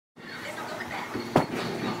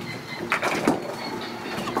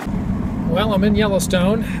Well, I'm in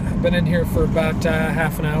Yellowstone. I've been in here for about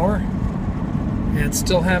half an hour and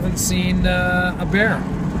still haven't seen a bear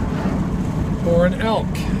or an elk.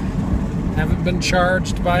 Haven't been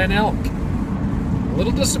charged by an elk. A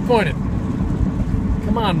little disappointed.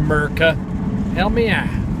 Come on, Merca, help me out.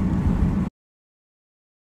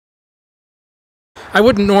 I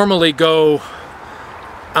wouldn't normally go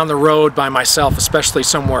on the road by myself, especially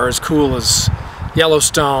somewhere as cool as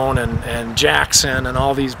Yellowstone and Jackson and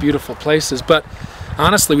all these beautiful places, but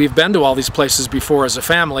honestly we've been to all these places before as a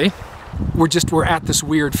family. We're at this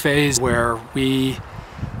weird phase where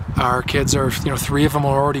our kids are, 3 of them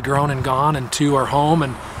are already grown and gone and 2 are home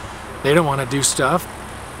and they don't want to do stuff.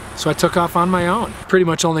 So I took off on my own. Pretty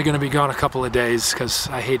much only going to be gone a couple of days because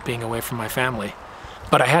I hate being away from my family.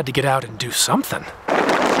 But I had to get out and do something.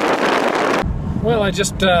 Well, I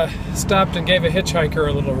just stopped and gave a hitchhiker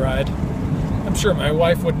a little ride. I'm sure my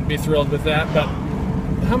wife wouldn't be thrilled with that, but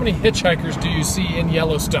how many hitchhikers do you see in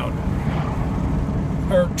Yellowstone?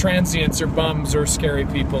 Or transients or bums or scary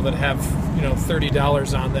people that have,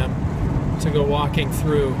 $30 on them to go walking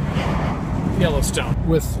through Yellowstone.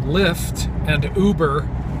 With Lyft and Uber,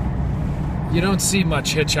 you don't see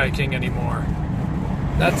much hitchhiking anymore.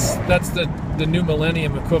 That's the new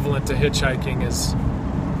millennium equivalent to hitchhiking is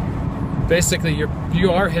basically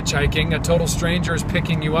you are hitchhiking. A total stranger is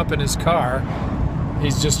picking you up in his car.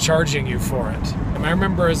 He's just charging you for it. And I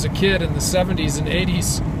remember as a kid in the 70s and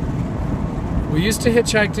 80s, we used to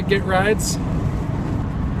hitchhike to get rides.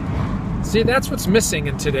 See, that's what's missing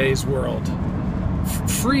in today's world.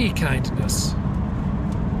 Free kindness.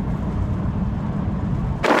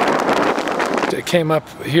 I came up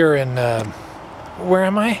here in, where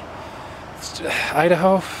am I?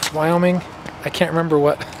 Idaho, Wyoming, I can't remember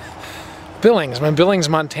what. Billings, I'm in Billings,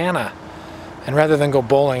 Montana. And rather than go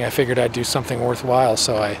bowling, I figured I'd do something worthwhile,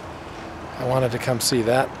 so I wanted to come see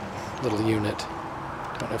that little unit.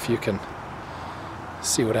 Don't know if you can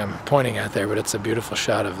see what I'm pointing at there, but it's a beautiful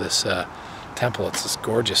shot of this temple. It's this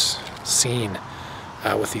gorgeous scene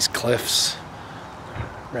with these cliffs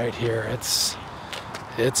right here. It's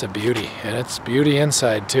a beauty, and it's beauty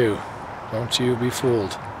inside too. Don't you be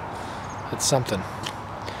fooled. It's something.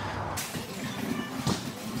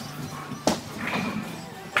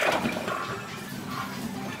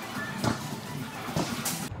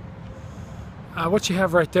 What you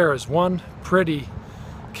have right there is one pretty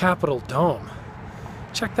Capitol dome.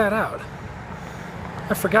 Check that out.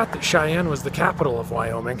 I forgot that Cheyenne was the capital of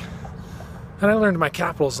Wyoming. And I learned my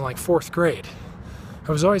capitals in like 4th grade.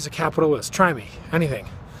 I was always a capitalist. Try me. Anything.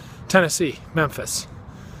 Tennessee, Memphis,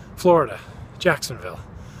 Florida, Jacksonville,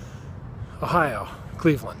 Ohio,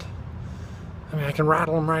 Cleveland. I mean, I can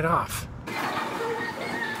rattle them right off.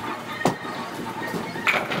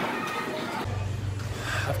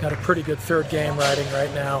 I've got a pretty good 3rd game riding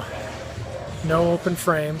right now. No open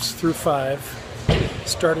frames through 5.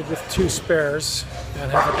 Started with 2 spares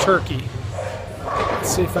and have a turkey. Let's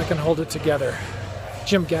see if I can hold it together.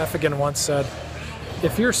 Jim Gaffigan once said,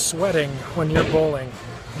 if you're sweating when you're bowling,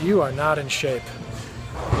 you are not in shape.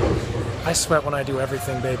 I sweat when I do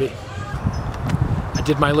everything, baby. I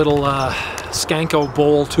did my little Skanko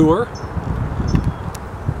Bowl tour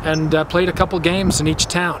and played a couple games in each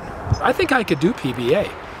town. I think I could do PBA.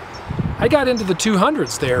 I got into the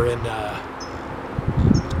 200s there in,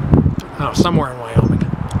 somewhere in Wyoming.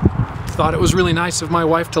 Thought it was really nice of my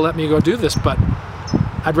wife to let me go do this, but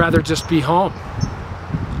I'd rather just be home.